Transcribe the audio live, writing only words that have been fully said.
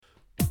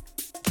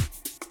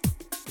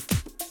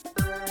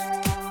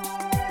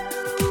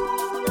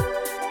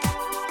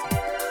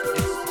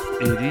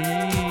Itty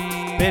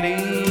Bitty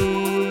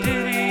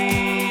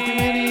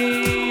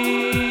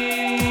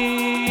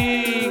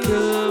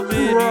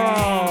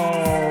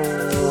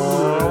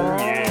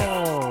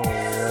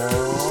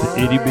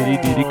Itty bitty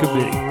ditty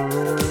committee.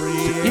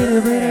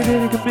 Itty bitty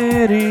ditty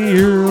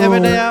committee. Every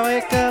day I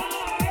wake up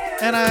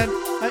and I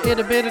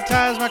itty bitty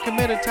ties my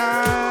committed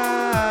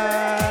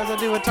ties. I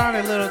do a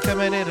tiny little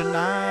committee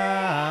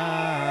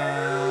tonight.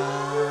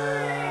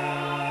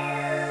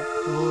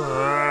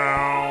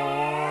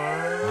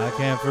 I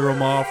can't feel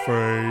my face.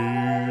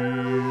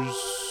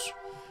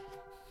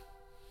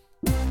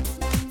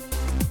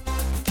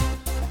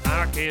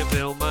 I can't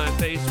feel my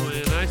face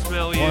when I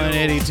smell you.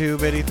 182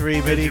 bitty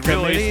 3 bitty It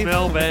really committee.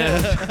 smell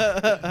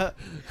bad.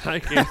 I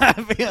can't.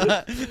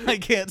 I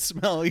can't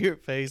smell your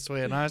face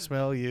when I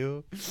smell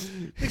you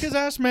because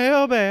I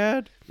smell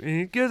bad.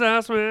 Because I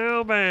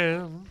smell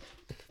bad.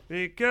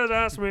 Because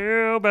I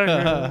smell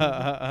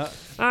bad.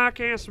 I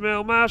can't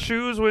smell my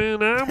shoes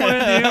when I'm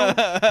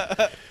with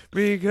you.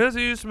 Because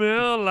you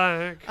smell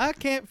like. I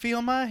can't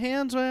feel my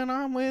hands when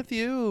I'm with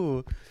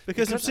you.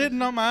 Because I'm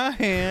sitting on my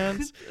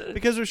hands.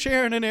 Because we're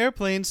sharing an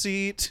airplane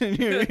seat. And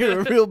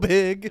you're real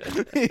big.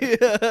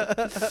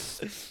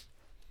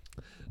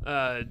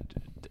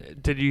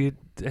 Did you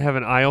have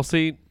an aisle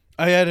seat?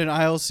 I had an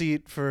aisle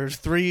seat for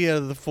 3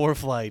 of the 4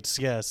 flights,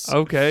 yes.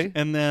 Okay.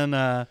 And then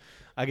I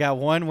got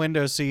one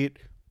window seat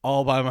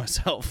all by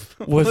myself.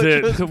 Was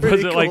it cool.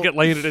 like it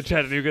landed in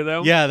Chattanooga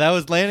though? Yeah, that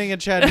was landing in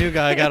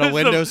Chattanooga. I got a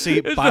window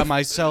seat by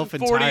myself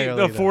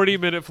entirely. A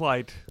 40-minute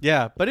flight.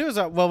 Yeah, but it was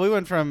we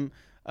went from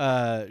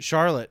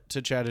Charlotte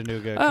to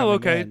Chattanooga. Oh,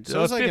 okay. So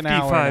it was like an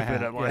hour and a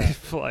half. 55-minute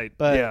flight.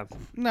 But yeah,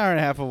 an hour and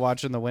a half of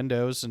watching the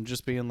windows and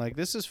just being like,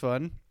 this is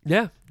fun.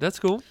 Yeah, that's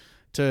cool.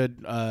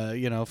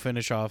 To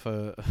finish off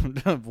a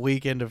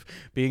weekend of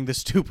being the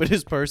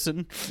stupidest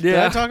person. Yeah. Did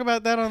I talk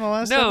about that on the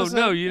last episode?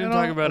 No, you didn't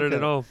talk about it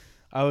at all.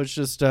 I was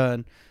just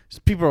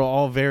people are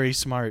all very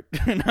smart.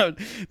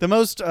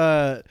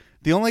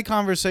 The only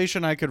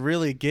conversation I could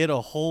really get a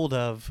hold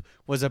of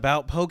was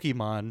about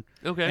Pokemon.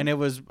 Okay. And it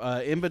was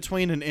in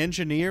between an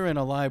engineer and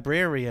a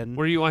librarian.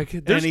 Were you like,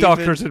 there's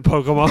doctors in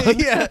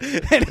Pokemon? Yeah.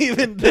 And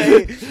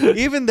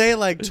even they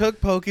like took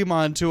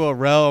Pokemon to a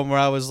realm where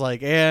I was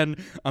like, Anne,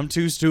 I'm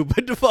too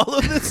stupid to follow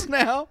this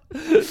now.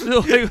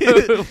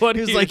 What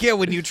He was like, yeah,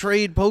 when you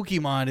trade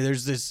Pokemon,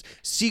 there's this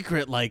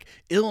secret like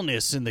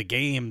illness in the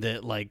game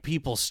that like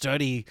people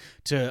study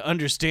to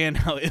understand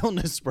how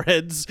illness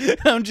spreads. And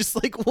I'm just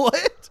like,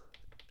 what?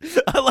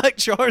 I like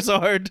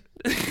Charizard.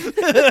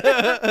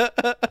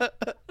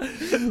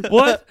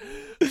 What?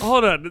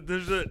 Hold on.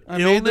 There's an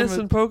illness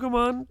in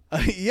Pokemon?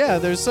 Yeah,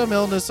 there's some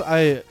illness.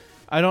 I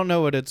don't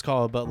know what it's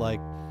called, but like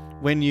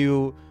when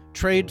you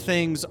trade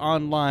things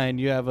online,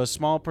 you have a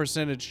small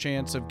percentage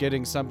chance of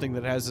getting something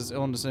that has this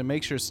illness, and it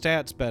makes your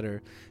stats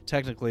better.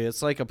 Technically,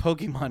 it's like a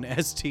Pokemon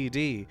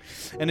STD.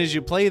 And as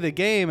you play the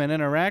game and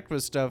interact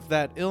with stuff,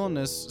 that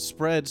illness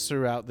spreads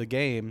throughout the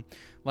game,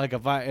 like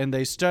and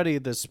they study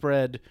the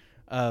spread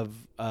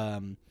of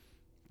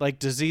like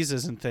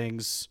diseases and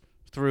things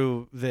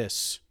through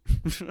this.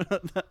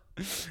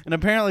 And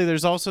apparently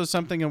there's also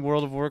something in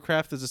World of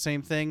Warcraft that's the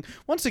same thing.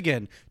 Once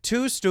again,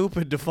 too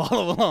stupid to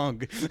follow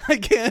along. I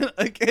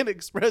can't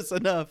express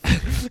enough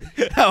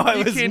how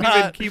I was can't not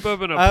even keep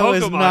up in a I Pokemon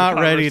was not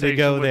ready to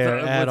go conversation there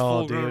with at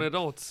all, full-grown dude.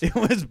 Adults. It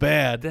was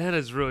bad. That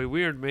is really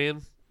weird,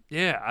 man.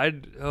 Yeah,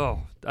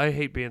 I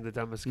hate being the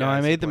dumbest guy. No,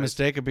 I made the someplace.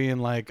 mistake of being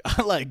like,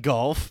 I like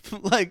golf,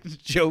 like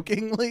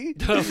jokingly.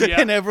 Oh,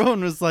 yeah. And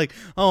everyone was like,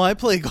 oh, I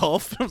play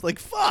golf. I was like,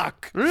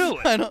 fuck. Really?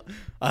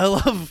 I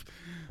love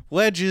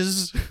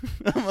wedges,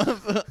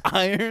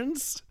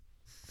 irons.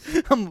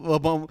 I'm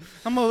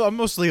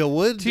mostly a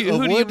wood guy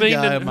myself. Who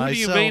do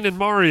you main in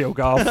Mario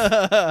Golf?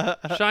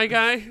 Shy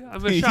guy?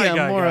 I'm a shy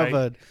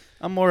guy.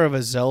 I'm more of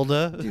a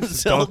Zelda.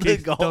 Zelda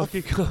golf.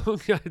 Donkey Kong.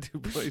 I do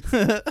play.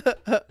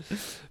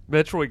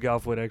 Metroid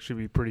Golf would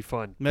actually be pretty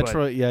fun.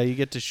 Metroid, yeah, you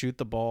get to shoot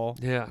the ball.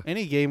 Yeah.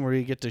 Any game where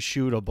you get to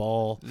shoot a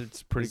ball.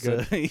 It's pretty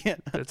good. Yeah.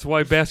 That's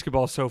why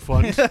basketball's so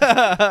fun.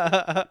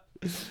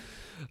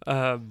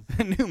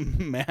 New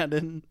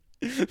Madden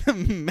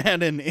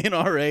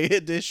NRA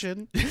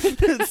edition.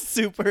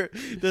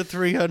 The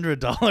 $300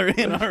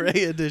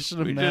 NRA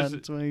edition of Madden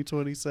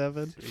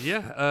 2027.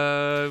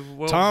 Yeah.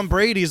 Tom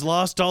Brady's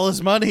lost all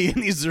his money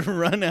and he's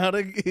run out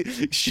of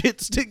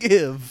shits to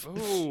give.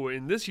 Oh,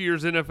 in this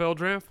year's NFL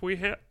draft, we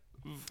have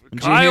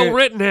Kyle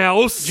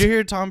Rittenhouse. Did you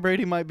hear Tom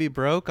Brady might be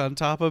broke on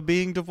top of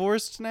being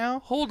divorced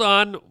now? Hold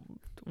on.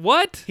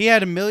 What? He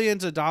had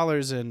millions of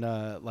dollars in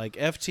like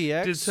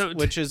FTX,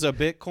 which is a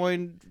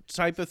Bitcoin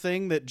type of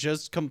thing that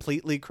just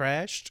completely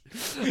crashed.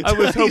 I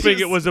was hoping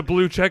it was a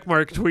blue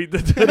checkmark tweet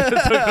that took him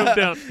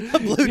down.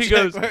 He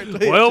goes,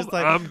 well,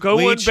 like, I'm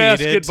going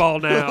basketball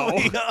now.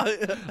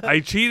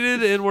 I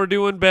cheated and we're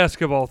doing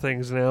basketball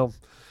things now.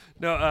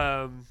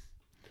 No,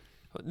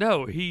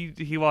 No,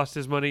 he lost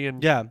his money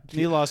and Yeah,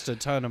 he lost a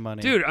ton of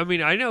money. dude. I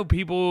mean, I know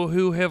people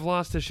who have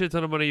lost a shit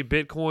ton of money,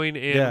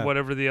 Bitcoin and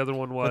whatever the other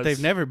one was, but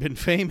they've never been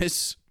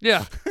famous.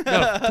 Yeah,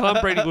 no, Tom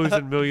Brady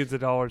losing millions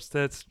of dollars.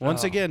 That's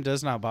Once again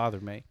does not bother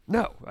me.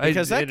 No,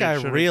 because that guy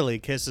really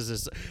kisses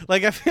his.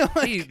 Like I feel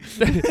like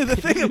the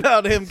thing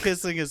about him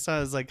kissing his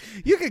son is like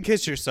you can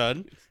kiss your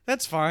son.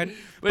 That's fine.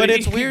 But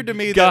it's weird to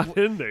me that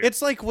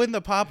it's like when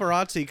the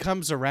paparazzi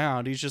comes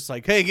around, he's just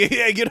like, hey,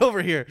 get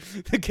over here.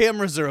 The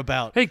cameras are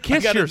about. Hey,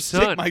 kiss your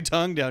son. Stick my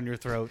tongue down your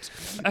throat.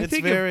 I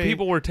think if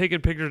people were taking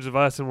pictures of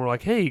us and were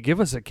like, hey, give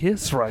us a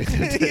kiss right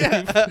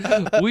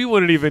now, we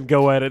wouldn't even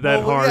go at it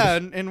that hard. Yeah,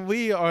 and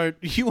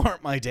you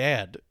aren't my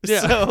dad. Yeah.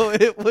 So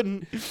it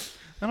wouldn't.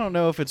 I don't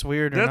know if it's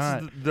weird or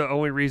not. That's the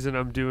only reason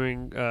I'm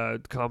doing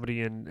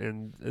comedy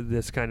and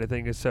this kind of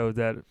thing is so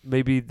that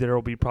maybe there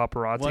will be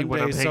paparazzi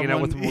when I'm hanging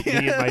out with me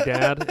and my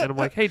dad, and I'm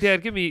like, "Hey,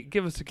 Dad, give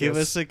us a kiss. Give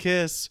us a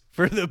kiss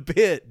for the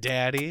bit,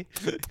 Daddy.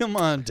 Come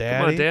on, Daddy.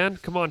 Come on,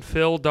 Dad. Come on,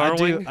 Phil,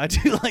 darling. I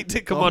do like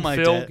to call my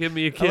Phil, dad. give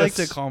me a kiss. I like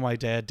to call my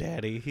dad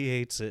Daddy. He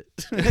hates it.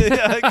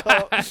 I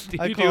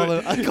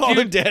call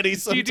him Daddy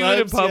sometimes. Do you do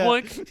it in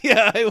public?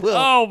 Yeah, I will.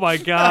 Oh my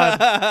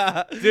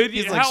God, dude!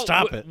 He's like,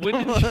 stop it.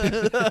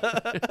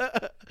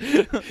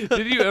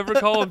 Did you ever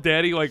call him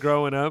Daddy like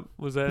growing up?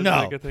 Was that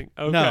like a thing?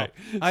 Okay. No,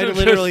 I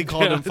literally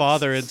called him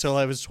Father until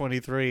I was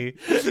 23,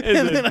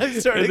 and then I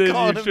started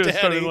calling him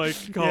Daddy.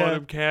 Started calling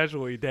him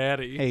casually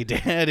Daddy. Hey,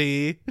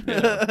 Daddy.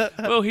 Yeah.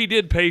 Well, he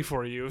did pay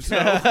for you, so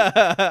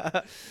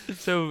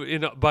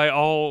by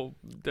all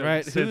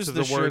sense of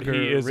the word,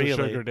 he is a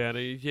sugar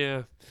daddy.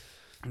 Yeah.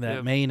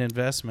 That main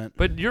investment.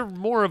 But you're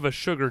more of a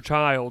sugar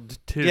child,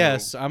 too.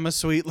 Yes, I'm a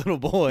sweet little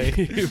boy.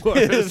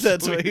 If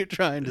that's what you're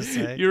trying to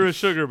say. You're a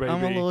sugar baby.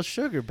 I'm a little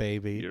sugar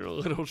baby. You're a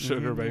little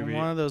sugar baby. I'm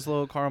one of those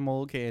little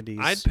caramel candies.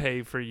 I'd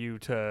pay for you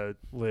to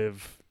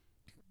live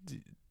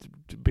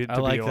to be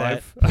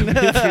alive.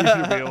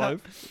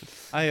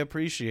 I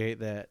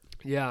appreciate that.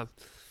 Yeah.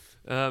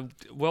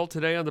 Well,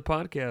 today on the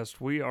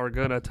podcast, we are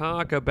going to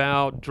talk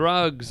about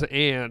drugs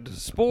and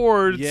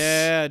sports.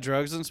 Yeah,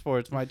 drugs and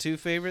sports, my two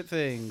favorite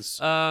things.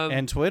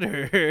 And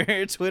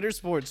Twitter. Twitter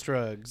sports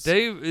drugs.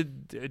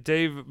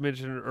 Dave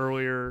mentioned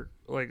earlier,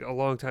 like a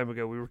long time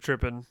ago, we were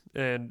tripping,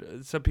 and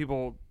some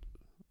people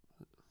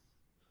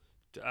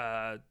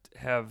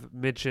have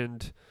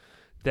mentioned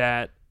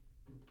that,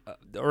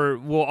 or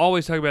we'll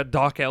always talk about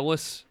Doc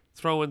Ellis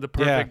throwing the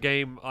perfect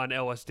game on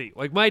LSD.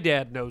 Like, my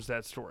dad knows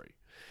that story.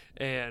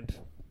 And,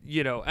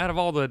 out of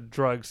all the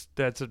drugs,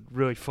 that's a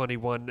really funny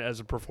one as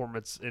a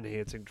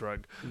performance-enhancing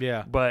drug.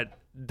 Yeah. But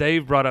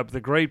Dave brought up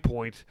the great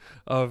point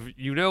of,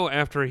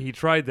 after he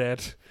tried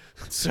that,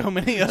 so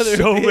many other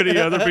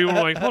people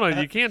were like, hold on,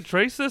 you can't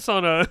trace this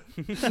on a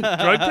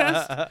drug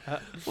test?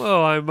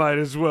 Well, I might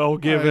as well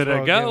give it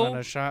a go. Give it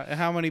a shot.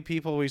 How many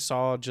people we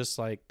saw just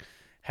like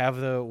have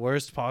the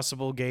worst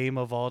possible game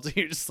of all time.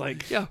 You're just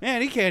like,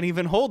 man, he can't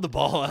even hold the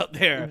ball out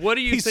there. What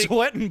do you think? He's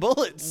sweating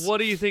bullets. What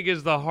do you think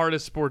is the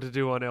hardest sport to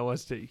do on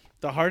LSD?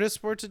 The hardest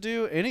sport to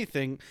do?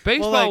 Anything.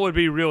 Baseball would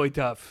be really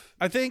tough.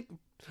 I think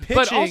pitching.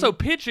 But also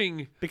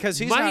pitching. Because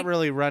he's not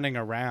really running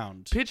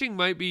around. Pitching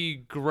might be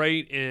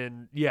great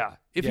in,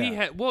 if he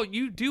had, well,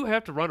 you do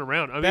have to run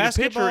around. I mean,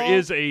 Basketball, a pitcher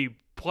is a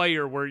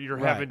player where you're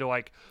having to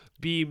like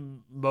be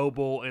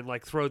mobile and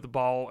like throw the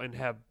ball and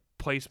have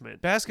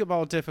placement.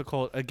 Basketball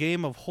difficult. A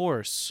game of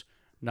horse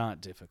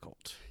not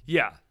difficult.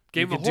 Yeah,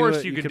 game of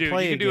horse you could do. You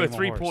could do a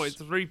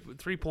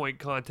three-point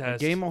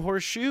contest. A game of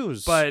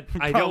horseshoes. But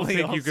I don't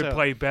think you could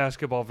play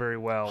basketball very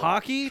well.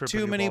 Hockey,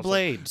 too many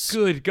blades.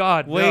 Good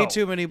God, way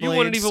too many blades. You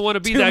wouldn't even want to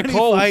be that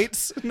cold.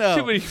 Fights. No,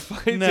 too many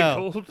fights.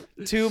 No, cold.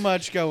 Too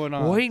much going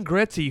on. Wayne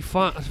Gretzky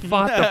fought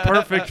the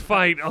perfect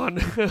fight on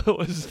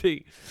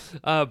LSD.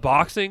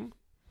 Boxing.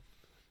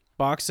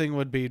 Boxing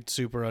would be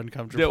super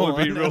uncomfortable. That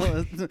would be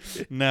really.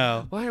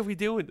 No. Why are we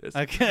doing this?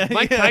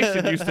 Mike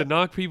Tyson used to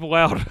knock people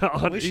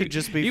out. We should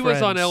just be He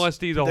friends. was on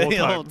LSD the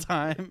whole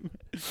time.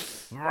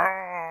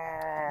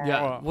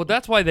 Yeah. Well,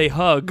 that's why they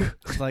hug.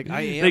 Like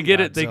I am. They get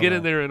it. They get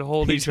in there and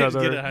hold each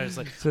other. It's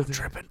like I'm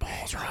tripping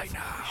balls right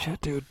now. Shit,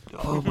 dude.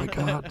 Oh my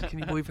God. Can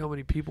you believe how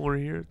many people are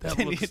here?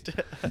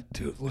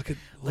 Dude,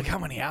 look how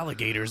many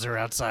alligators are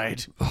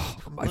outside. Oh,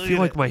 I feel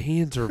like my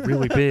hands are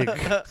really big.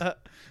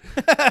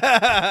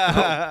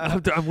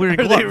 I'm wearing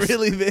gloves. Are they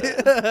really big?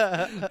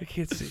 I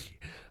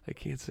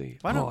can't see.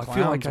 Why don't I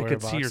feel like I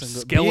could see your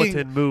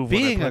skeleton move.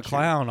 Being a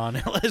clown on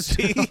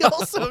LSD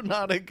also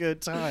not a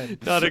good time.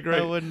 Not a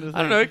great. I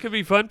don't know. It could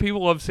be fun.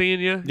 People love seeing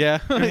you. Yeah,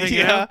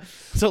 yeah.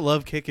 So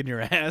love kicking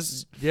your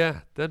ass. Yeah,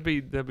 that'd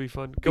be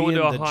fun. Going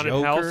to a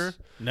haunted house.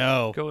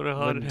 No, going to a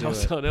haunted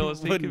house on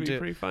LSD could be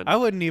pretty fun. I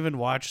wouldn't even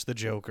watch the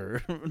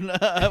Joker.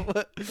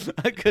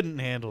 I couldn't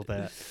handle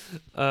that.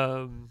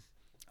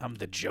 I'm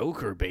the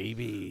Joker,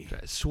 baby.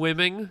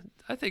 Swimming.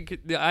 I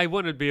think I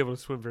wouldn't be able to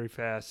swim very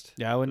fast.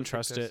 Yeah, I wouldn't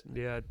trust it.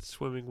 Yeah,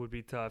 swimming would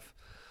be tough.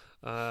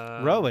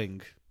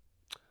 Rowing.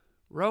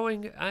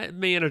 Rowing,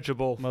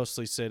 manageable.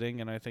 Mostly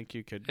sitting, and I think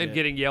you could. And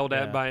getting yelled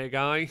at by a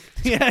guy.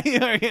 Yeah, you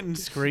are getting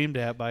screamed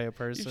at by a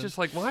person. He's just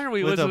like, why are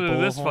we with listening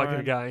to this bullhorn.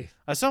 fucking guy?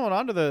 I stumbled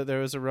onto there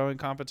was a rowing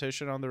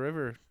competition on the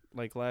river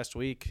like last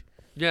week.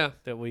 Yeah.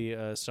 That we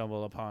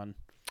stumbled upon.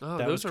 Oh,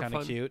 that those was are kind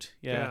of fun. cute.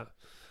 Yeah.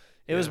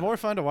 It was more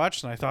fun to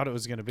watch than I thought it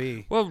was going to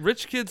be. Well,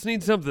 rich kids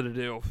need something to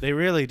do. They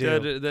really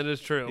do. That is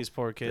true. These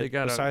poor kids. They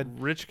got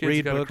rich kids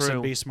read got books a crew.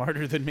 and be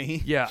smarter than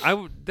me. Yeah,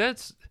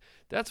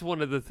 that's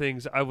one of the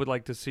things I would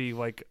like to see,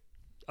 like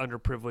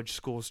underprivileged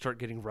schools start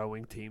getting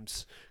rowing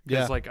teams.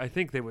 Because like I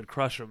think they would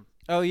crush them.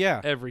 Oh yeah,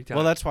 every time.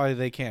 Well, that's why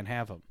they can't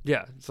have them.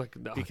 Yeah, it's like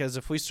no. Because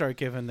if we start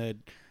giving the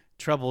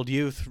troubled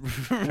youth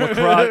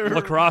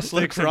lacrosse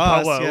sticks and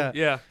polo,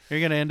 yeah,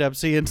 you're gonna end up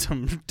seeing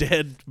some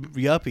dead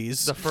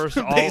yuppies.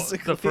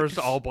 The first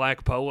all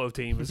black polo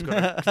team is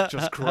gonna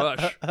just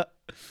crush.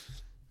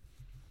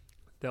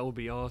 That would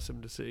be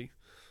awesome to see.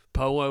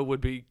 Polo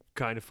would be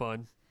kind of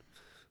fun.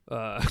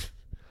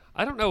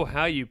 I don't know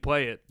how you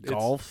play it.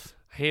 Golf.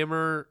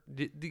 Hammer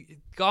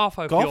golf.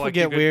 I golf feel like would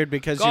get weird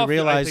because golf, you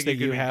realize that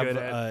you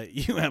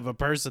have a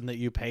person that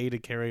you pay to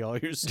carry all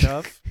your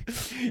stuff.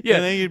 Yeah,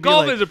 and then you'd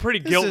golf be like, is a pretty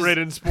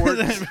guilt-ridden sport.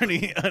 That's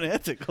pretty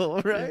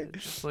unethical, right?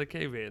 It's just like,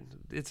 hey man,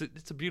 it's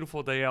a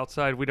beautiful day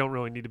outside. We don't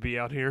really need to be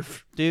out here,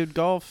 dude.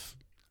 Golf,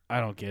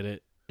 I don't get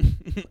it.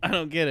 I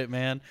don't get it,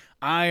 man.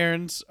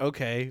 Irons,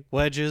 okay.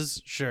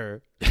 Wedges,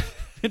 sure.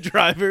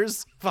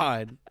 Drivers,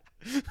 fine.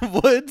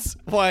 Woods,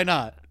 why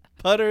not?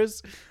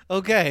 Putters,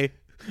 okay.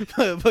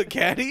 But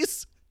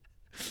caddies?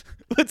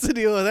 What's the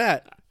deal with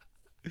that?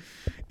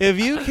 If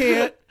you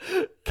can't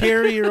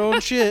carry your own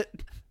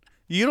shit,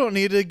 you don't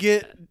need to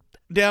get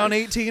down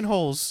 18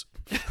 holes.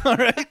 All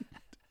right?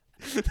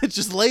 It's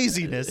just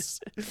laziness.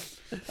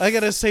 I got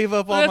to save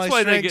up all my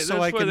strength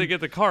so I can they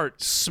get the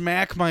cart.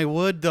 Smack my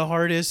wood the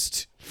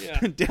hardest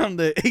down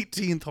the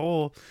 18th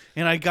hole,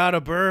 and I got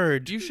a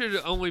bird. You should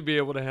only be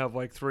able to have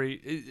like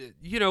 3.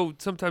 You know,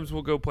 sometimes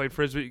we'll go play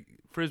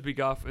frisbee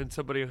golf and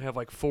somebody will have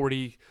like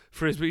 40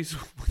 frisbees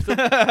with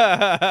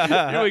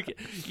them.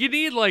 You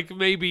need like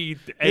maybe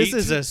 8. This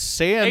is a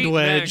sand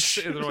wedge.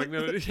 And they're like,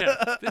 no, this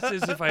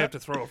is if I have to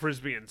throw a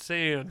frisbee in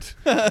sand.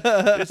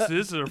 This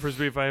is a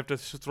frisbee if I have to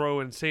throw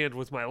in sand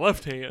with my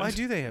left hand. Why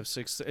do they have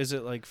 6? Is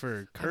it like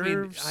for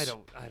curves? I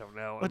don't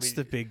know. What's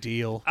the big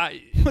deal?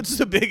 What's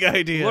the big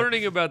idea?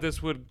 Learning about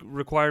this would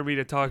require me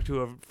to talk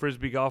to a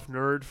frisbee golf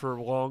nerd for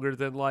longer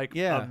than like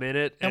a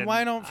minute. And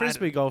why don't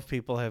frisbee golf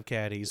people have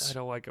caddies? I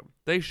don't like them.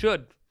 They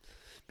should,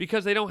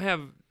 because they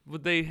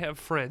have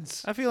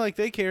friends. I feel like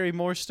they carry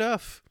more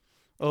stuff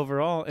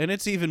overall, and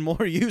it's even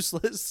more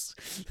useless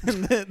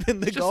than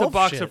the it's golf just a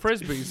box shit. of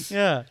frisbees.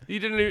 Yeah, you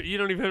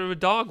don't even have a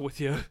dog with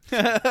you.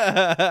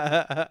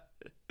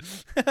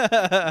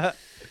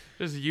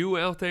 Just you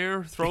out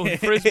there throwing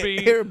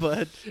frisbee.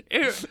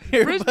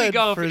 Frisbee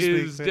golf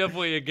is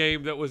definitely a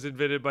game that was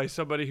invented by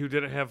somebody who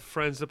didn't have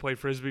friends to play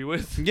frisbee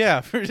with.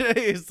 Yeah,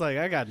 it's like,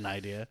 I got an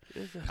idea.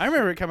 I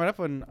remember it coming up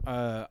when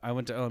I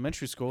went to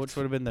elementary school, which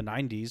would have been the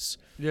 90s.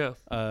 Yeah.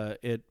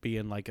 It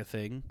being like a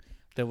thing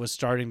that was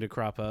starting to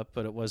crop up,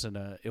 but it wasn't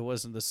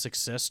the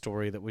success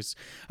story that was.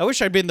 I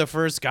wish I'd been the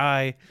first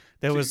guy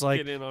that was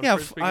like,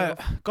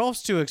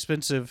 golf's too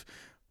expensive.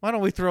 Why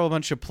don't we throw a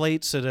bunch of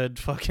plates at a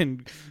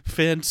fucking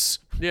fence?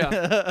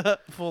 Yeah.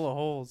 Full of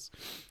holes.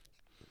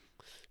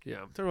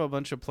 Yeah. Throw a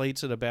bunch of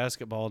plates at a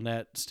basketball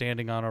net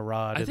standing on a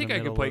rod. I think I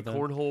can play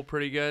cornhole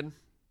pretty good.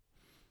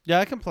 Yeah,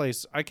 I can corn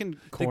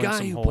the guy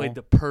some who hole. played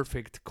the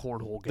perfect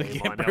cornhole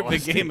game on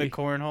perfect LSD. game of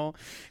cornhole.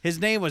 His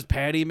name was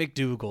Patty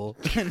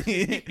McDougal.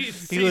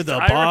 he was a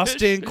Irish.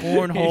 Boston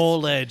cornhole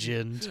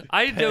legend.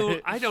 I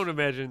don't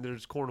imagine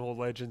there's cornhole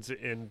legends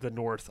in the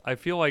North. I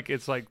feel like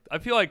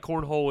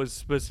cornhole is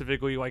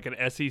specifically like an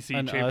SEC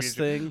championship us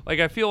thing. Like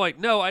I feel like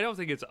I don't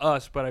think it's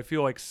us, but I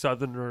feel like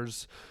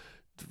Southerners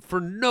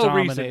for no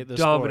reason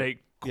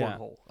dominate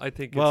cornhole. Yeah. I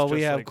think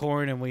we have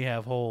corn and we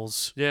have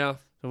holes. Yeah.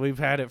 So we've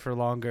had it for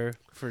longer,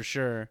 for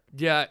sure.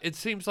 Yeah, it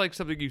seems like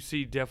something you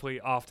see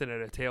definitely often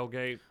at a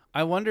tailgate.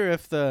 I wonder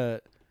if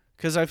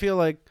because I feel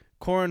like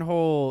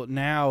cornhole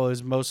now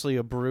is mostly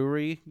a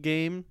brewery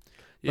game.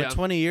 But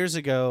 20 years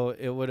ago,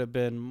 it would have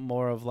been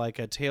more of like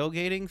a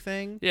tailgating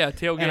thing. Yeah,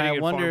 tailgating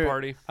and farm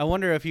party. I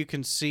wonder if you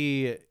can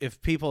see,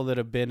 if people that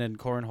have been in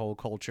cornhole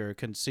culture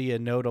can see a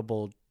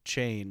notable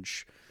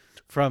change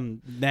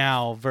from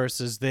now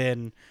versus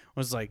then.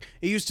 Was like,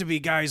 it used to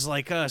be guys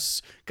like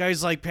us,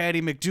 guys like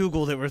Patty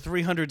McDougal that were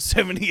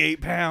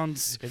 378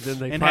 pounds and then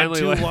they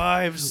finally had 2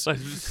 wives.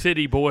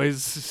 City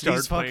boys start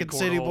These fucking cornhole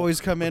city boys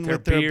come in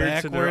with their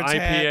backwards and their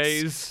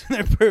IPAs. hats,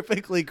 their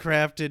perfectly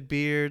crafted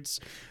beards,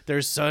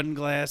 their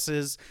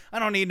sunglasses. I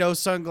don't need no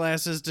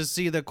sunglasses to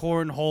see the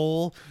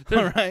cornhole.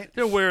 All right,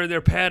 they're wearing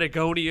their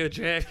Patagonia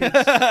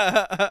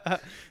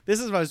jackets. This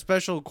is my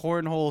special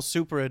cornhole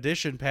super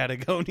edition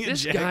Patagonia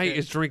jacket. This guy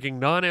is drinking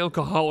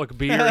non-alcoholic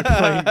beer and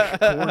playing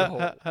cornhole.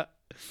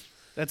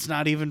 That's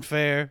not even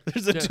fair.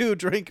 There's a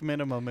 2-drink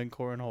minimum in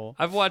cornhole.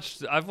 I've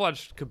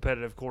watched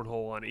competitive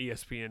cornhole on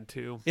ESPN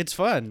too. It's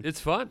fun.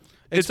 It's fun.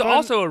 It's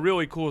also a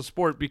really cool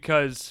sport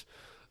because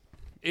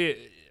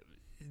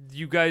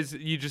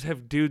you just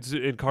have dudes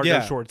in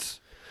cargo shorts.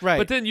 Right.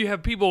 But then you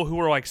have people who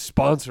are like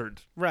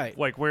sponsored. Right.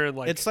 Like wearing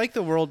like it's like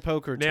the World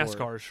Poker Tour.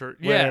 NASCAR shirt.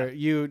 Where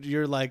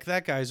you're like,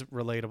 that guy's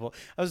relatable.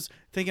 I was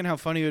thinking how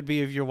funny it would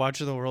be if you're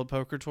watching the World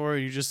Poker Tour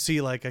and you just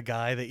see like a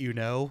guy that you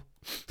know.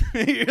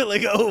 You're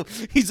like, oh,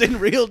 he's in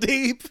real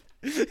deep.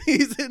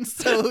 He's in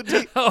so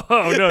deep.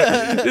 Oh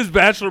no! His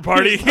bachelor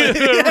party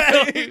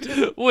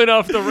went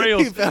off the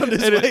rails. He found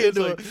his way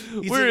into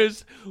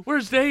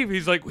Where's Dave?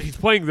 He's like, he's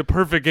playing the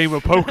perfect game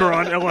of poker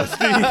on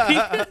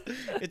LSD.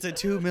 It's a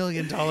 $2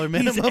 million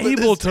minimum. He's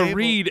able to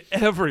read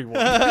everyone.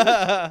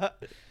 I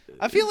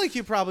feel like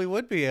you probably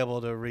would be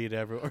able to read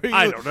everyone.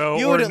 I don't know.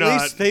 You would at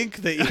least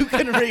think that you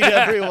can read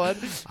everyone.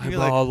 I'm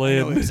like, all in. I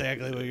know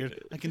exactly what you're.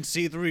 I can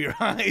see through your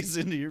eyes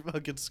into your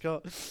fucking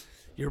skull.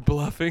 You're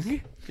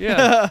bluffing.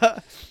 Yeah.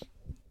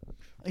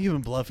 You've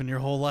been bluffing your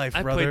whole life,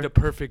 I brother. played the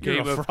perfect You're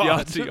game a of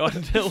fraud. Yahtzee on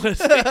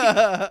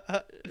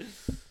LSD.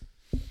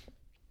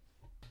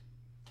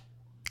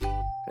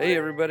 Hey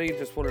everybody,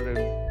 just wanted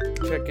to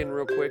check in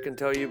real quick and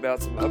tell you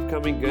about some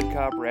upcoming Good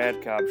Cop,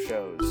 Rad Cop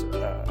shows.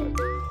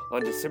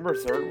 On December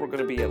 3rd, we're going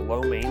to be at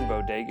Low Main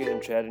Bodega in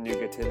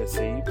Chattanooga,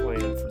 Tennessee, playing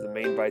for the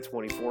Main by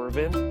 24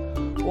 event.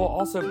 We'll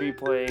also be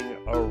playing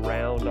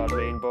around on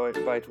Main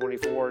by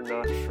 24,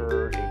 not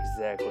sure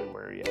exactly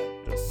where yet,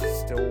 just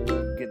still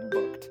getting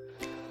booked.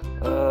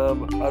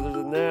 Other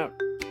than that,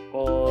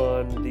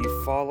 on the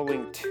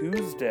following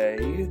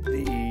Tuesday,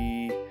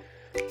 the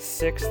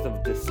 6th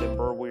of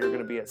December, we are going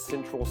to be at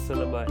Central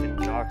Cinema in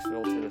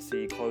Knoxville,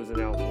 Tennessee,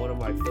 closing out one of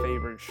my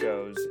favorite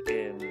shows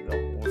in the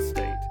whole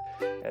state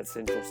at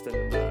Central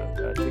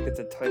Cinema. Tickets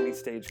at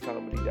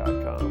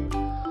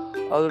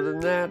tinystagecomedy.com. Other than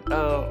that,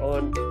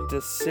 on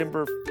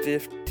December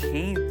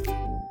 15th,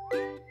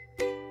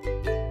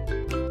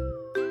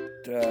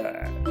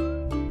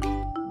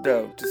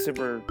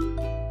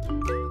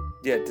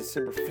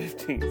 December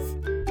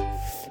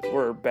 15th,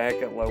 we're back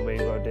at Low Main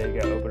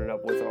Bodega, opening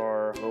up with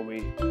our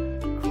homie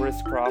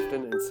Chris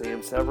Crofton and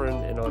Sam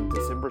Severin. And on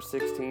December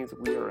 16th,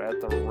 we are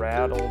at the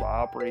Rad Old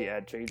Opry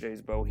at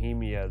JJ's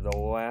Bohemia, the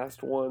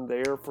last one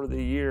there for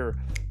the year.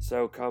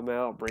 So come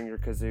out, bring your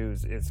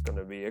kazoos. It's going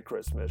to be a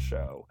Christmas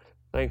show.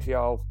 Thanks,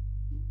 y'all.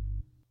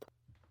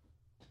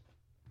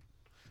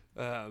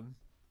 Yeah,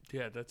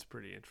 that's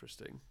pretty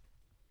interesting.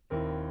 I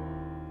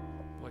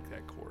like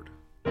that chord.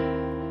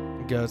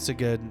 Go, it's a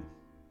good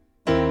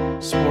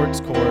sports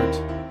chord.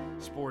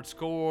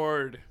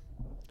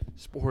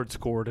 Sports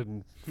chord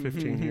in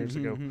 15 years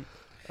ago.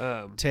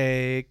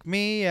 Take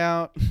me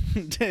out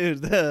to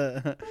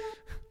the.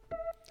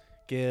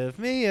 Give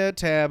me a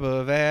tab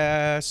of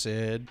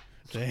acid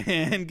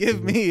and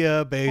give me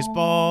a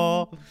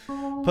baseball.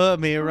 Put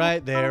me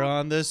right there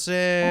on the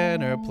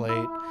center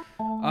plate.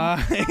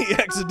 I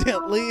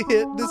accidentally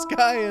hit this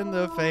guy in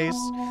the face.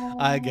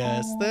 I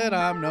guess that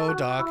I'm no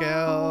Doc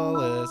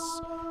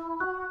Ellis.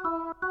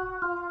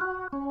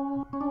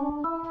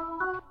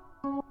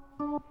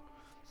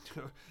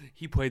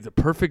 He played the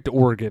perfect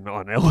organ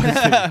on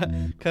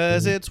LSD.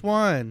 'Cause it's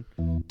 1,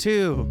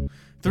 2,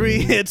 3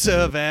 hits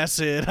of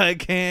acid. I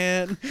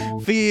can't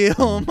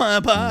feel my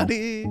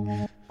body.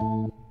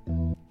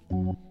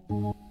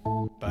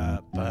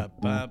 Ba, ba,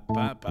 ba,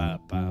 ba, ba,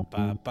 ba,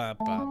 ba, ba, ba.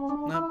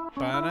 Na,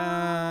 ba,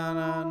 na,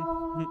 na.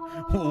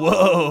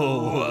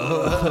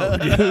 Whoa.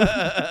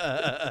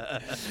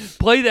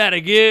 Play that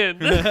again.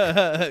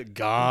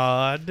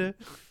 God.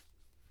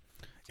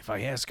 If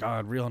I ask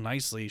God real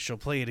nicely, she'll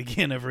play it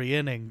again every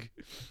inning.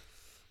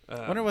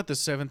 I wonder what the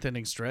 7th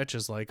inning stretch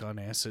is like on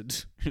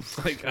acid.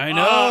 It's like, I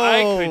know.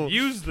 I could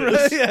use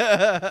this.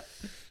 Yeah.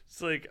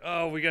 It's like,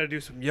 oh, we got to do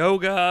some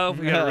yoga.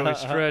 We got to really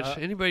stretch.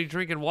 Anybody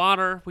drinking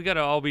water? We got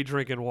to all be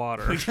drinking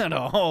water. We gotta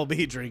all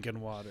be drinking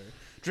water.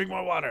 Drink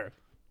more water.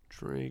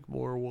 Drink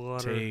more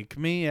water. Take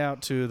me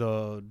out to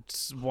the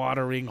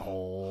watering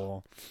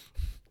hole.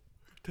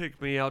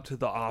 Take me out to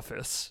the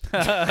office.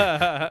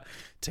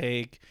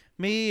 Take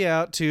me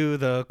out to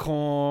the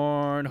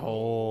corn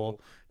hole.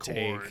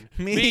 Corn. Take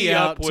me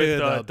out with to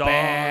the the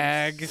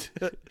bag.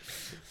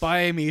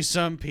 Buy me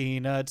some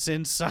peanuts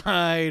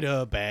inside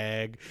a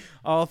bag.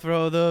 I'll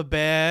throw the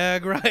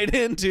bag right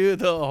into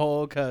the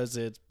hole 'cause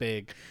it's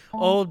big.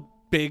 Old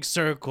big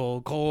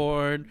circle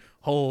corn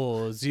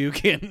holes. You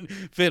can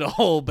fit a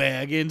whole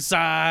bag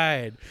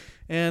inside.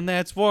 And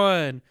that's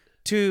 1,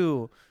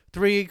 2,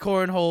 3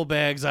 cornhole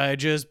bags. I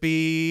just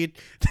beat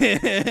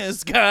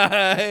this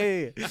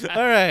guy.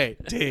 All right.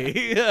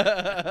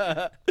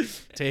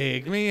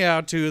 Take me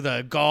out to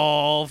the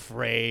golf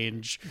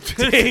range.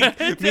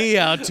 Take me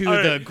out to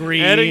the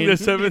green. Adding the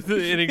 7th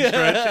inning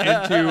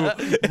stretch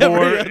into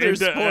more other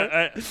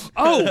sport.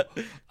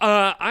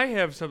 I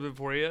have something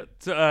for you.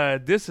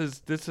 This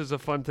is a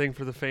fun thing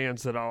for the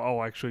fans that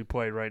I'll actually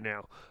play right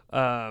now.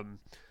 Let's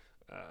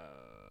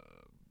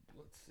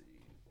see.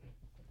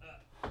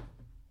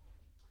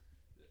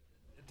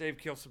 Dave,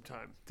 kill some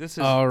time. This is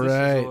all right.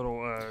 This is a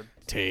little.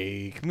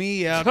 Take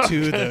me out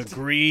to the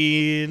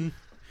green.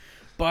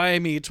 Buy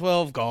me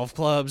 12 golf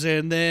clubs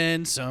and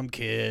then some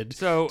kid.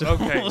 So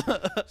okay.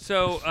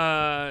 So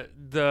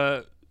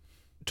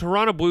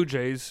Toronto Blue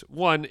Jays,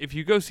 one, if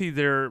you go see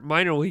their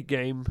minor league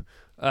game,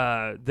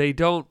 they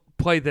don't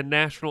play the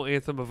national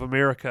anthem of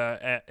America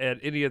at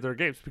any of their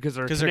games because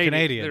they're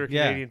Canadian. They're a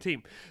Canadian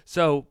team.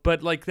 So,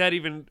 but like that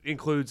even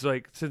includes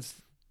like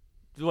since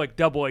like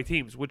AA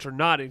teams, which are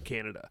not in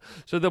Canada.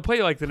 So they'll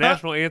play like the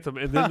national anthem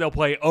and then they'll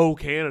play "Oh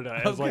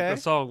Canada" as like the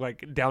song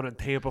like down in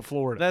Tampa,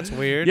 Florida. That's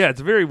weird. Yeah,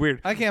 it's very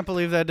weird. I can't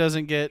believe that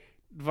doesn't get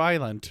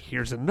violent.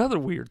 Here's another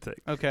weird thing.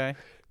 Okay.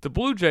 The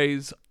Blue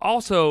Jays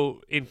also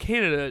in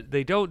Canada,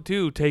 they don't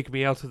do "Take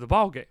Me Out to the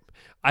Ball Game."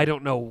 I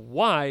don't know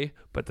why,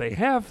 but they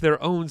have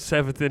their own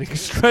seventh inning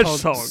stretch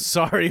song.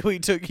 Sorry, we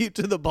took you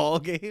to the ball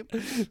game.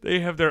 They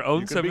have their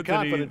own seventh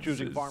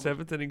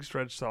inning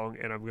stretch song,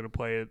 and I'm going to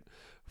play it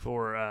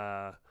for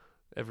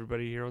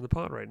everybody here on the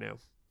pod right now.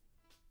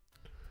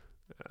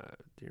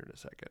 Here in a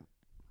second.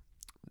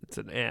 It's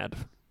an ad.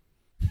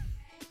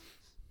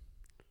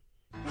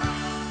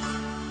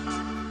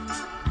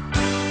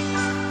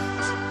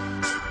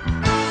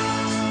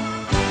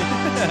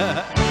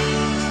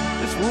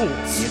 This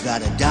rules. You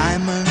got a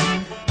diamond,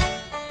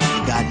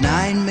 you got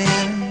 9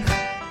 men,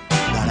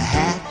 you got a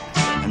hat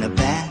and a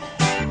bat,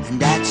 and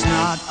that's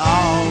not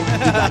all.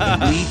 You got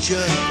the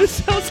bleacher,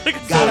 This sounds like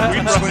a got song a we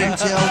from wrote. spring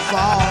till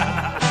fall.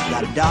 You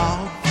got a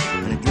dog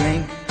and a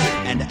drink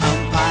and the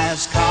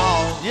umpire's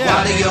call. Yeah.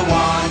 What do you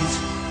want?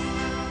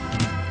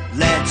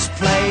 Let's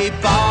play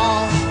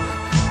ball.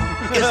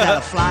 Is that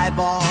a fly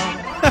ball?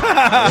 Is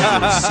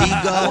it a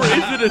seagull? Or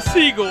is it a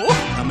seagull?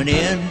 Coming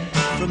in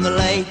from the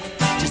lake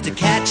just to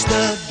catch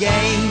the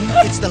game.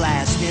 It's the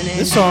last inning.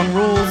 This song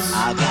rules.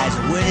 Our guys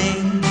are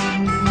winning.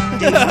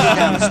 They put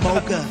down a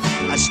smoker,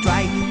 a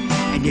strike,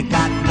 and you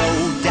got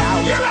no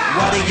doubt.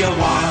 What do you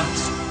want?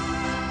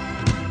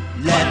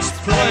 Let's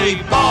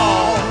play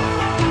ball.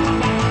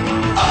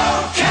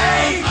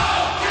 Okay,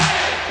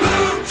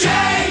 Blue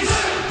Jays.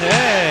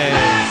 Hey.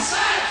 Let's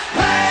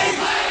play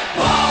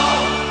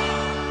ball.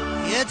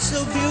 It's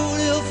a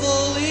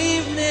beautiful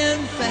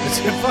evening, It's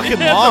fam. fucking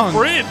Yeah, long. the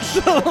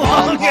bridge.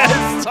 Long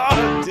ass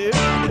song, dude.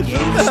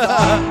 Game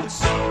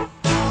starts.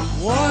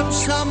 Warm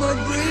summer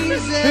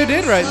breezes. Who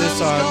did write this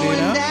song, do you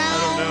know? I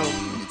don't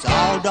know. It's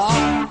all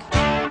dark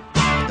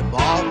at the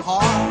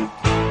ballpark.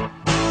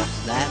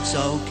 That's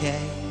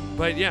okay.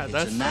 But yeah, It's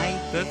that's a night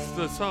that's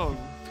the song.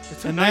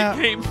 It's a And night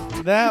that- game.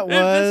 That And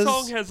this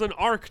was song has an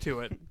arc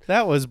to it.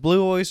 that was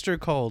Blue Oyster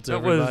Cult. That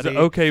Everybody. was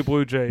OK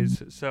Blue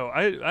Jays. So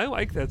I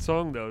like that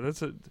song though.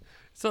 It's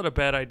not a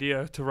bad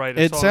idea to write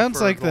a It song sounds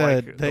for, like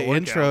the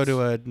intro workouts.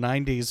 to a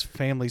 '90s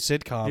family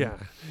sitcom. Yeah.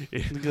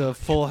 Like a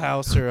Full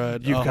House or a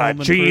You've a got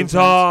Home jeans Improvement.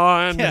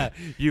 on. Yeah.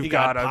 You've You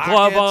got, got a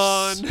glove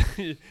pockets.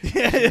 on.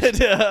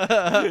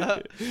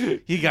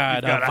 You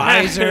got got a a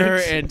visor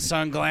hat. and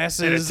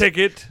sunglasses and a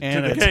ticket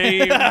and to a the game.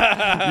 You've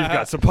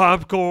got some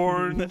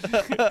popcorn. You've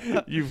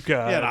got You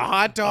got a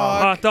hot a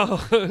dog. hot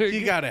dog.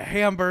 You got a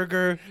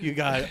hamburger. You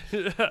got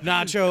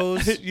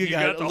nachos. You,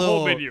 got the a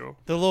whole little, menu.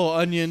 The little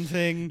onion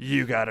thing.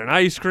 You got an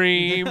ice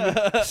cream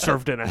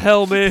served in a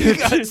helmet. You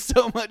got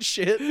so much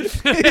shit.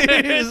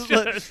 It's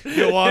just-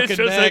 You're walking it's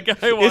just back. a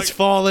guy walking- It's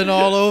falling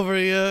all over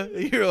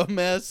you. You're a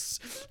mess.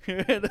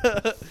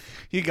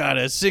 You got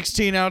a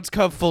 16-ounce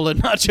cup full of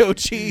nacho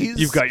cheese.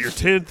 You've got your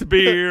 10th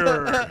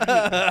beer.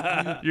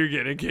 You're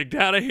getting kicked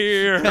out of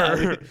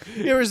here.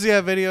 You ever see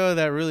that video of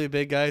that really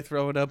big guy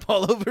throwing up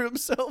all over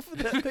himself in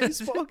that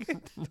baseball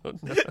game?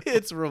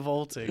 It's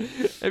revolting.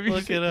 Have you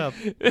Look it up.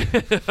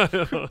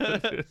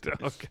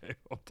 Okay.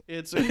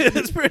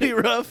 It's pretty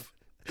rough.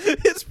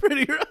 It's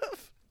pretty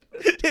rough.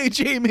 Hey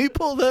Jamie,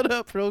 pull that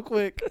up real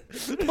quick.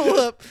 Pull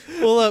up.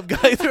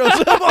 Guy throws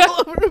up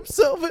all over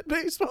himself at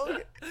baseball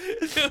game.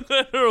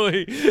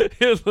 literally.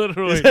 Is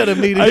that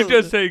immediate? I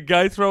just say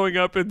guy throwing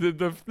up, and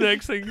the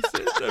next thing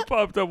that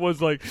popped up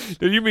was like,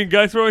 "Did you mean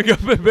guy throwing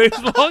up at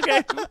baseball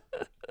game?"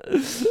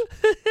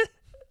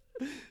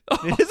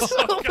 It's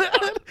so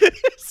bad.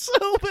 It's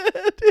so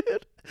bad,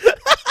 dude.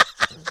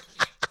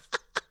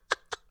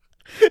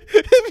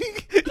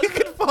 You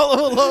can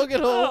follow along at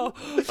home.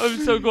 Oh, I'm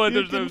so glad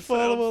You there's no can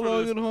follow sound for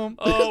along this. at home.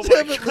 Oh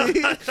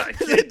definitely, my God. I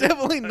can't- it's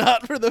definitely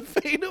not for the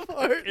faint of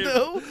heart,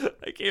 though.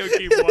 I can't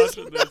keep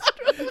watching this.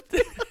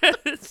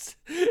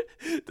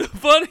 The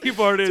funny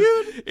part is,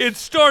 Dude. it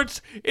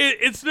starts.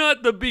 It's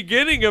not the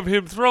beginning of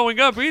him throwing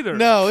up either.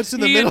 No, it's in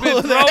the He had middle been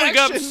of the throwing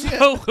up action, yeah.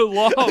 so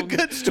long. A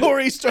good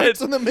story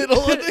starts in the middle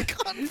of the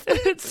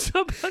conflict. It's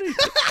somebody.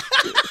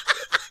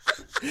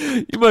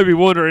 You might be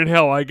wondering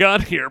how I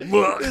got here.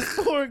 This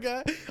poor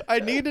guy. I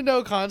need to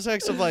know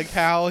context of like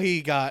how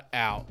he got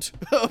out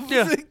of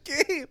Yeah. the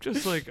game.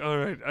 Just like, all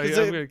right, I'm 'Cause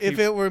gonna keep. if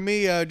it were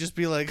me, I would just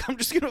be like, I'm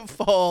just gonna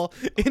fall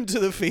into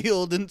the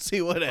field and see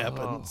what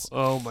happens.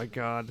 Oh my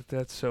God,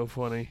 that's so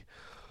funny.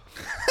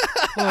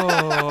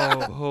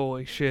 Oh,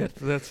 holy shit,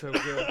 that's so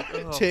good.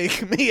 Oh,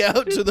 Take me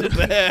out to the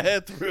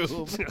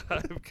bathroom.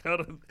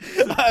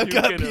 I've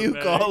got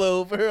puke all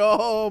over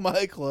all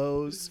my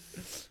clothes.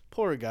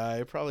 Poor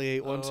guy. Probably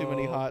ate one too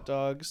many Oh. hot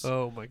dogs.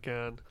 Oh my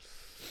God.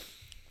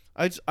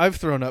 I've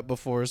thrown up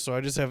before, so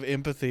I just have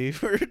empathy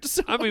for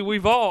I mean,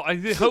 we've all. I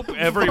hope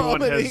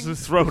everyone has Vomiting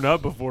thrown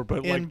up before,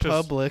 but in like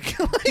just, public.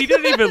 he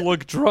didn't even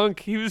look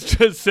drunk. He was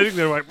just sitting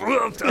there like,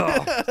 oh,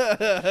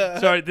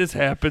 sorry, this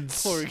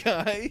happens. Poor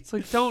guy. It's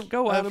like, don't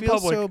go I out in feel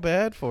public. so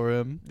bad for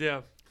him.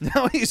 Yeah.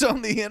 Now he's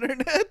on the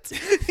internet.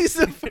 He's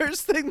the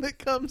first thing that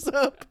comes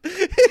up.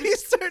 He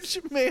starts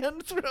man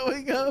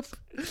throwing up.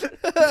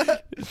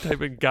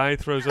 Type in guy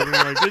throws up. And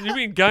you're like, did you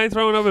mean guy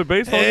throwing up at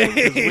baseball game?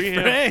 'Cause we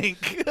Hey,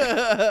 Frank.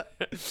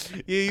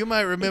 Yeah, you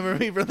might remember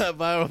me from that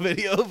viral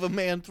video of a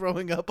man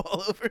throwing up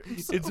all over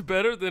himself. It's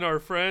better than our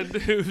friend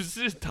who's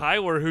just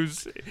Tyler,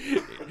 who's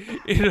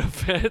in a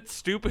fat,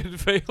 stupid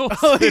fail.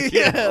 Oh, video.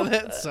 yeah,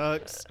 that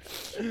sucks.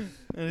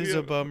 That is Yeah.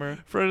 a bummer.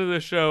 Friend of the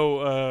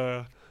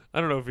show. I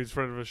don't know if he's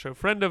friend of the show.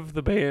 Friend of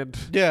the band.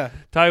 Yeah.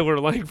 Tyler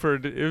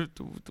Langford.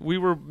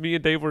 Me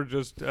and Dave were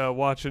just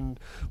watching.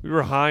 We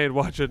were high and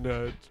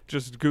watching,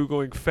 just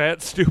Googling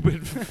fat,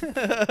 stupid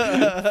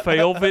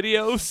fail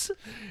videos.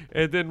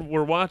 And then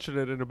we're watching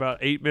it, and about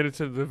 8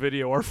 minutes into the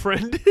video, our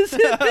friend is in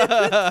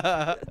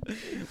it.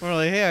 We're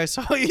like, hey, I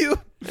saw you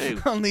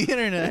on the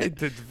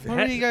internet. What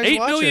are you guys 8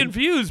 watching? million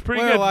views.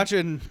 Pretty We're good.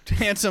 watching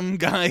handsome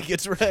guy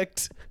gets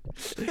wrecked.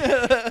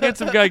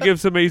 Handsome guy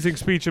gives amazing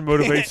speech and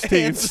motivates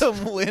teens.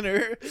 Handsome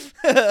winner.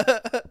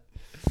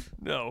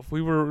 No,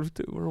 we were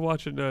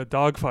watching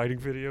dog fighting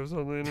videos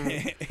on the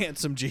internet.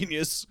 Handsome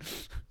genius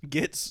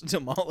gets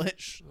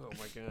demolished. Oh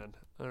my god!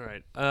 All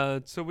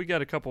right, so we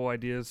got a couple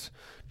ideas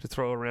to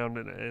throw around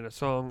in a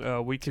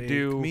song. We could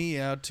Take me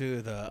out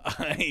to the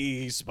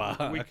ice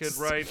box. we could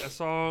write a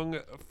song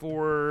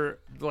for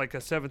like a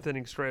 7th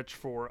inning stretch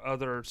for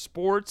other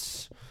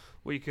sports.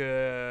 We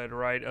could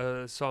write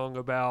a song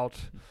about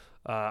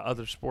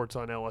other sports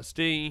on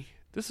LSD.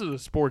 This is a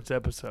sports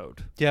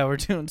episode. Yeah, we're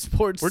doing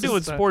sports. We're doing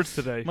this time. sports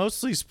today.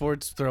 Mostly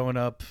sports throwing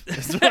up.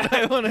 Is what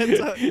I want to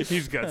talk.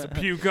 He's got some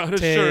puke on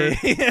his shirt.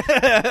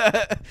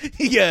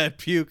 You got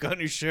puke on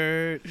your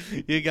shirt.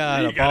 You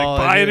got You a gotta ball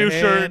buy in a your new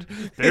hand.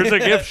 shirt. There's a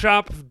gift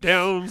shop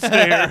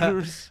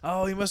downstairs.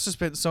 Oh, he must have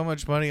spent so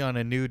much money on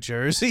a new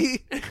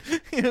jersey.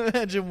 You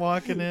imagine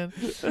walking in.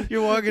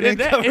 You're walking in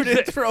covered in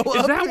throw up.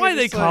 Is that why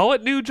they call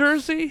it New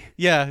Jersey?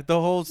 Yeah,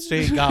 the whole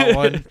state got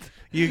one.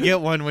 You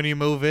get one when you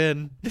move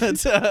in.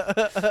 That's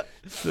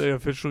It's the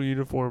official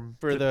uniform.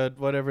 for the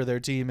whatever their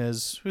team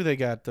is. Who they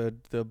got? The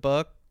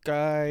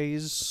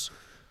Buckeyes,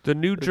 The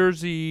New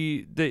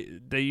Jersey,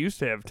 they used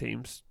to have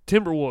teams.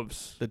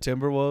 Timberwolves. the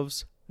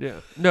Timberwolves. Yeah.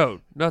 No,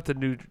 not the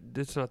New.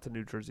 It's not the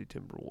New Jersey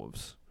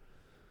Timberwolves.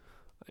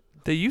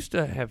 They used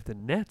to have the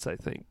Nets, I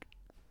think,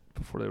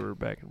 before they were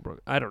back in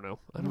Brooklyn. I don't know.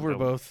 We're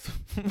both.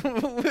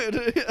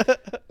 I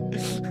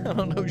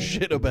don't know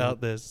shit about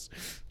this.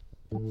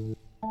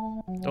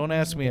 Don't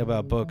ask me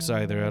about books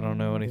either. I don't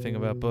know anything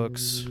about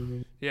books.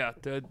 Yeah,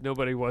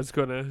 nobody was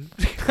gonna.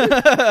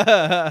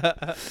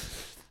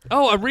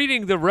 Oh, I'm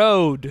reading The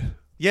Road.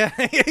 Yeah,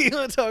 you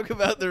want to talk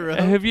about the road?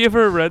 Have you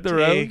ever read The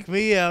Road? Take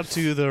me out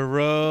to the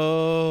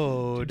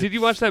road. Did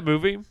you watch that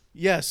movie?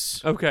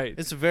 Yes. Okay.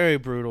 It's a very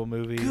brutal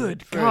movie.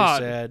 Good very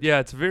God. sad. Yeah,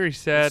 it's very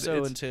sad. It's so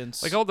It's-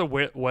 intense. Like all the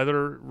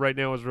weather right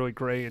now is really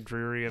gray and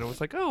dreary, and I was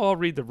like, "Oh, I'll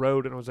read The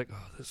Road," and I was like,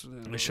 "Oh, this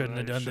I shouldn't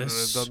have done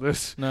this. Done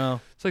this." No.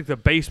 It's like the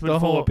basement The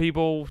full whole- of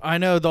people. I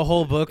know the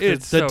whole book.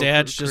 It's The so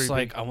dad's creepy. just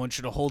like, I want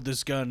you to hold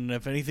this gun, and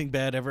if anything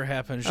bad ever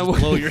happens, I just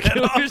want blow you your to gun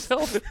kill off.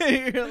 yourself.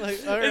 You're like,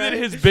 all right. And then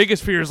his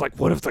biggest fear is like,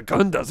 "What if the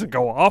gun doesn't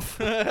go off?"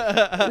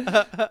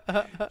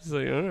 It's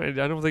like, all right,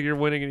 I don't think you're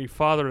winning any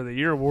Father of the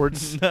Year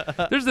awards.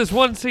 There's this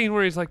one scene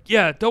where he's like,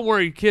 "Yeah, don't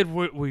worry, kid.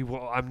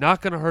 I'm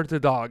not gonna hurt the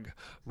dog.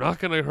 I'm not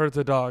gonna hurt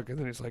the dog." And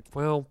then he's like,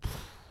 "Well,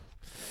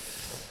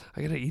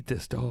 I gotta eat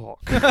this dog."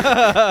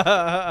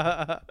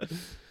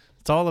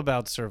 It's all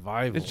about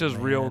survival. It's just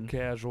real man.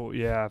 casual.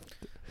 Yeah.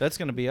 That's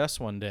gonna be us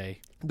one day.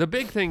 The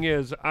big thing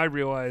is, I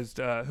realized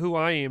who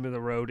I am in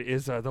The Road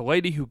is the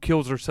lady who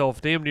kills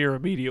herself damn near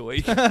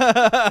immediately.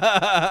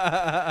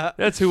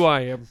 That's who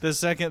I am. The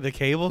second the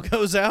cable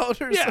goes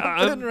out or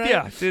Yeah, something, right?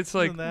 yeah. It's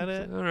like, Isn't that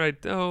it? all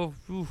right. Oh,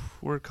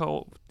 we're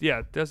called. Yeah,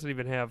 it doesn't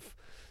even have.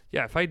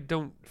 Yeah, if I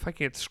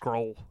can't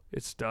scroll,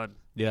 it's done.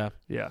 Yeah.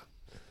 Yeah.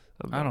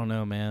 I don't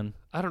know, man.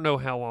 I don't know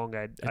how long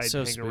I'd It's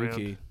so hang around.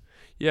 spooky.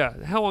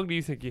 Yeah, how long do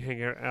you think you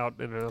hang out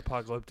in an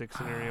apocalyptic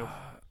scenario?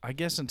 I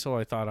guess until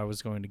I thought I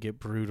was going to get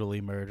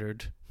brutally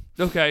murdered.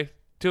 Okay,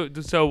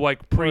 so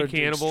like Or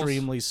pre-cannibals.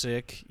 extremely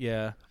sick.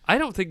 Yeah. I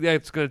don't think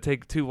that's going to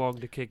take too long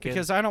to kick in.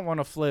 Because I don't want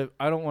to flip.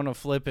 I don't want to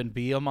flip and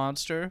be a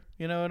monster.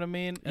 You know what I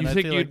mean? And You I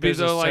think feel you'd like be there's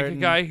like a certain-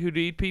 guy who'd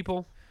eat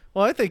people?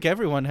 Well, I think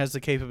everyone has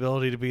the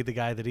capability to be the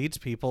guy that eats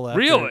people. After,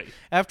 Really?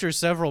 After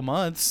several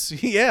months,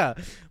 yeah.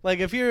 Like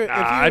if you're,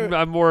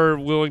 I'm more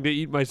willing to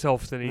eat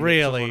myself than eat someone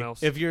really,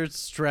 else. if you're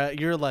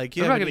you're like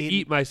you I'm not haven't going to eaten,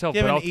 eat myself,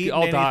 you but haven't eaten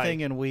I'll die.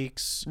 anything in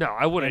weeks. No,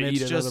 I wouldn't and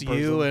eat it's another just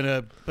person. you and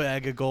a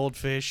bag of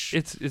goldfish. I'm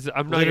not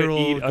going to literal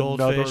eat another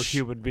goldfish.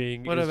 human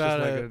being. What It's about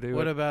just not gonna do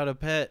what it. about a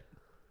pet?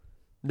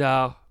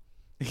 No.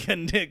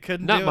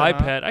 couldn't Not do my it,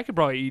 huh? pet. I could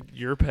probably eat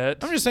your pet.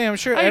 I'm just saying. I'm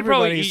sure I could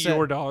probably everybody eat said,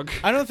 your dog.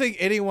 I don't think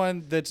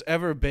anyone that's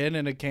ever been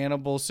in a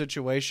cannibal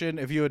situation,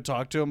 if you had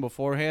talked to them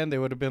beforehand, they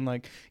would have been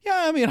like,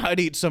 "Yeah, I mean, I'd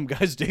eat some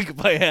guy's dick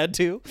if I had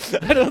to."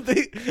 I don't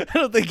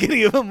think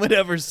any of them would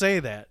ever say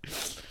that.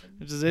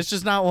 It's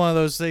just not one of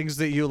those things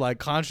that you like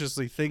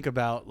consciously think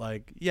about.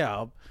 Like,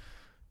 yeah,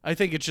 I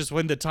think it's just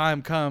when the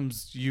time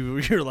comes,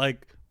 you're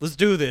like, let's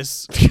do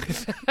this.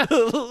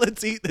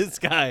 Let's eat this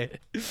guy.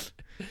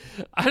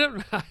 I don't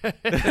know.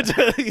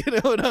 You know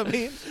what I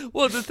mean?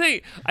 Well,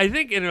 I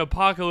think in an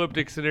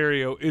apocalyptic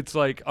scenario, it's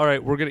like, all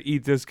right, we're going to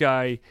eat this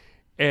guy,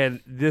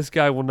 and this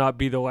guy will not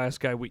be the last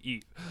guy we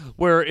eat.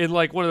 Where in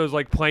like one of those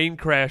like plane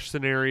crash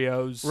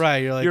scenarios, right?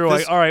 You're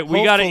like, all right,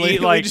 we got to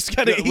eat like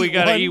we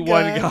gotta eat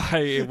one guy.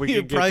 And we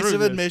Your can get price through of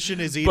this. admission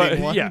is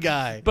eating one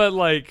guy. But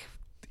like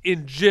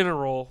in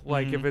general,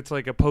 like if it's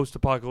like a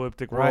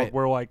post-apocalyptic world Right.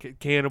 where like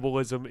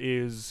cannibalism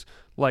is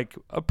like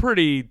a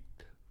pretty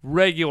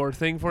regular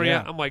thing for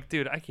Yeah. you, I'm like,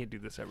 dude, I can't do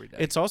this every day.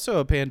 It's also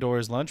a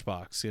Pandora's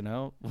lunchbox, you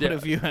know? What Yeah.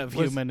 if you have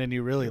human and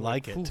you really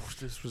like it? Oof,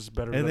 this was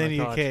better And than then I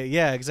you thought. can't.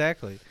 Yeah,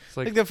 exactly. It's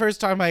like, Like the first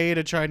time I ate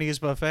a Chinese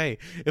buffet.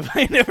 If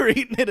I had never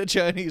eaten at a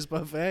Chinese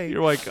buffet.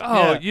 you're like,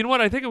 oh, Yeah. you know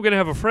what? I think I'm gonna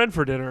have a friend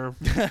for dinner.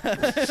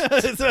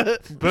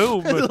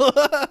 Boom.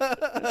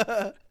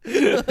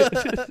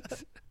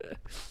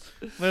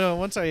 But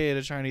once I ate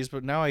a Chinese,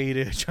 but now I eat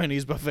a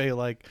Chinese buffet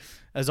like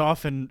as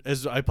often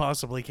as I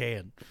possibly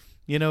can.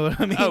 You know what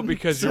I mean? Oh,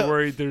 because So- you're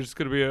worried there's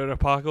gonna be an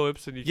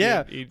apocalypse and you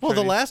Yeah. can't eat Well, the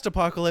Chinese. last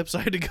apocalypse,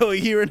 I had to go a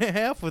year and a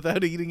half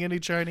without eating any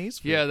Chinese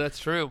food. Yeah, that's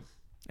true.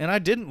 And I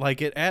didn't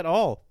like it at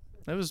all.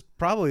 That was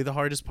probably the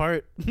hardest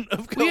part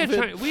of We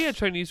COVID. had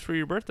Chinese for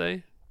your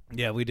birthday.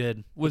 Yeah, we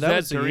did. Was But that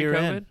was the during year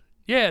COVID? end.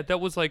 Yeah, that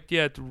was like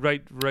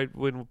right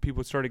when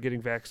people started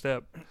getting vaxxed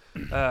up.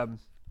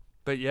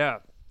 But yeah,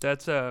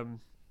 that's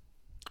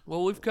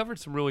well, we've covered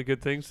some really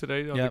good things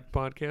today on Yep. the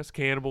podcast: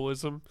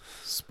 cannibalism,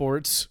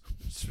 Sports.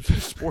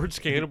 sports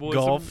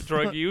cannibalism, Golf.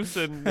 drug use,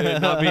 and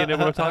not being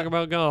able to talk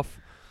about golf.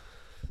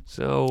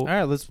 So All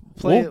right, let's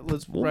play it.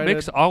 Let's we'll write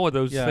mix it. all of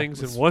those Yeah, things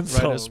in let's one write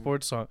song. a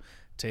sports song.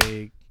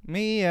 Take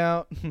me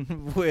out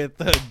with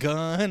a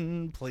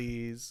gun,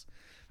 please.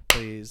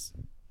 Please.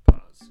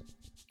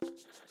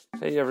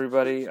 Hey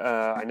everybody,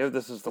 I know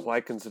this is the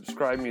like and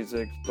subscribe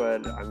music,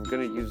 but I'm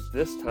going to use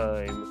this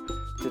time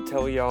to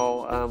tell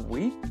y'all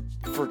we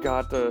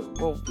forgot to,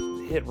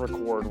 hit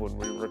record when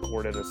we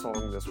recorded a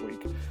song this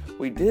week.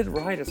 We did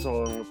write a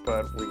song,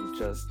 but we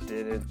just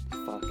didn't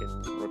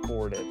fucking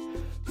record it.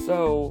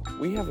 So,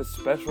 we have a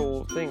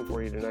special thing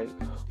for you tonight.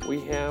 We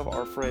have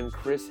our friend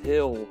Chris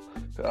Hill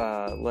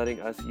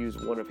letting us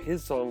use one of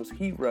his songs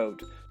he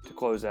wrote to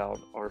close out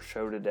our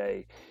show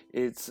today.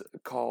 It's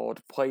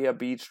called Play a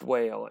Beached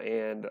Whale,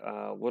 and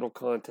little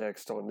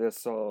context on this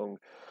song.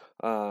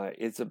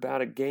 It's about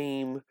a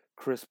game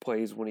Chris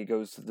plays when he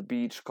goes to the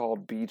beach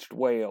called Beached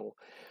Whale.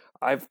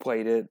 I've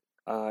played it.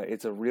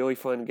 It's a really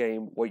fun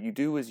game. What you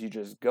do is you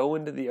just go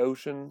into the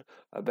ocean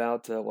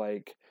about to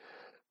like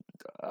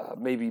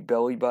maybe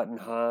belly button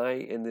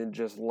high, and then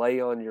just lay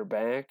on your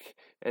back,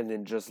 and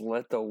then just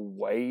let the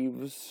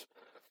waves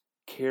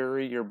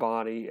carry your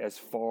body as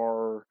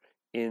far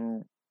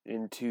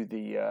into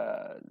the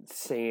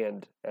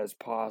sand as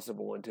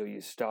possible until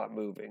you stop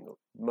moving,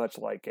 much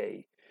like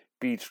a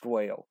beached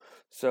whale.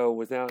 So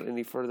without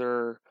any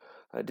further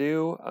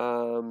ado,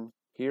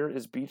 here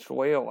is Beached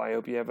Whale. I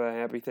hope you have a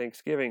happy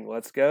Thanksgiving.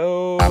 Let's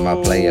go.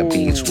 I'ma play a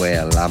beach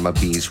whale, I'm a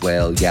beach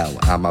whale, yo.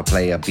 I'ma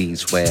play a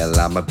beach whale,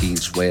 I'm a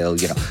beach whale,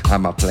 yo.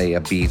 I'ma play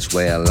a beach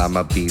whale, I'm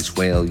a beach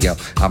whale, yo.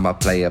 I'ma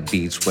play a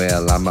beach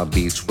whale, I'm a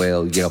beach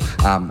whale, yo.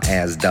 I'm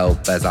as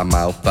dope as a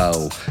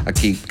mofo. I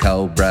keep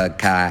Cobra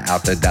Kai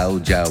out the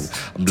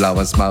dojo. I'm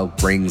blowing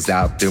smoke rings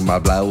out through my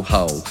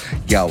blowhole.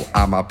 Yo,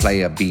 I'ma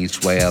play a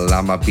beach whale,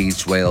 I'm a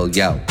beach whale,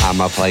 yo.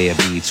 I'ma play a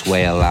beach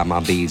whale, I'm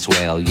a beach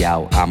whale,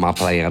 yo. I'ma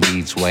play a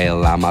beach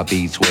whale, I'm a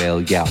beach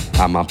whale, yo.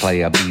 I'ma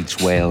play a beach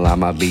whale,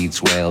 I'm a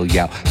beach whale,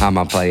 yo.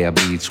 I'ma play a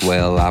beach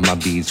whale, I'm a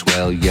beach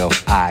whale, yo.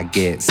 I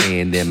get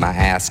sand in my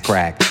ass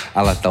crack.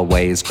 I let the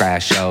waves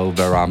crash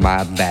over on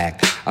my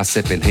back. I'm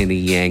sipping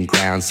Henny and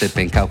Crown,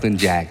 sipping Coke and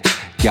Jack.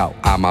 Yo,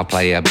 I'ma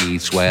play a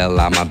beach whale,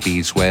 I'm a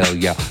beach whale,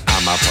 yo.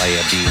 I'ma play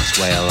a beach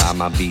whale,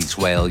 I'm a beach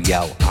whale,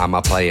 yo.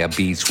 I'ma play a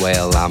beach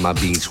whale, I'm a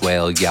beach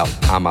whale, yo.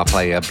 I'ma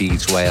play a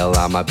beach whale,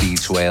 I'm a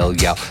beach whale,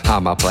 yo.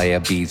 I'ma play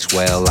a beach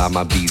whale, I'm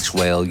a beach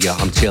whale, yo.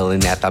 I'm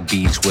chilling at the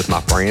beach with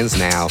my friends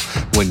now.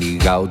 When you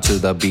go to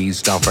the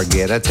beach, don't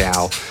forget a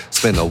towel.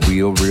 Spin the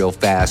wheel real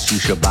fast, you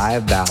should buy a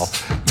vowel.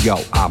 Yo,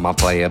 I'ma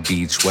play a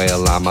beach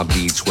whale, I'm a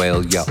beach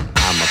whale, yo.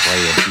 I'ma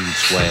play a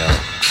beach whale.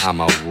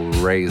 I'ma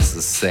raise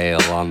the sail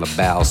on the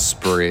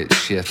bowsprit,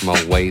 shift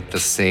my weight, the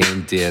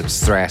sand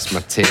dips, thrash my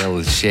tail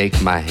and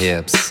shake my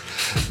hips.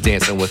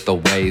 Dancing with the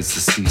waves, the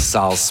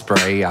seesaw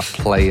spray. I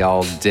play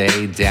all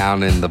day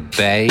down in the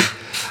bay.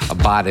 A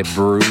body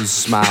bruise,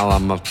 smile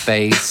on my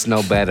face.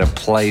 No better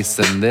place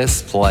than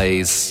this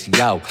place.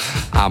 Yo,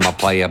 I'ma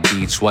play a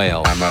beach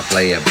whale. I'ma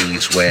play a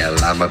beach whale.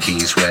 I'm a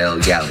beach whale.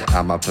 Yo,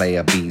 I'ma play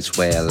a beach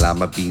whale.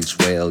 I'm a beach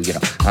whale. Yo,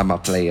 I'ma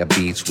play a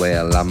beach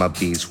whale. I'm a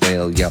beach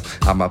whale. Yo,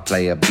 I'ma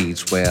play a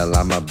beach whale.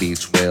 I'm a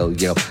beach whale.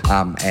 Yo,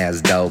 I'm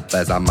as dope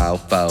as a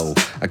mofo.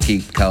 I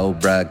keep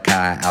Cobra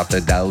Kai out the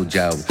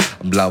dojo.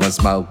 Blowing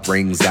smoke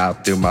rings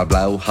out through my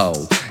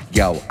blowhole.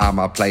 Yo,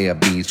 I'ma play a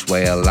beach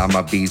whale. I'm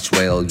a beach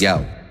whale.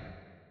 Yo.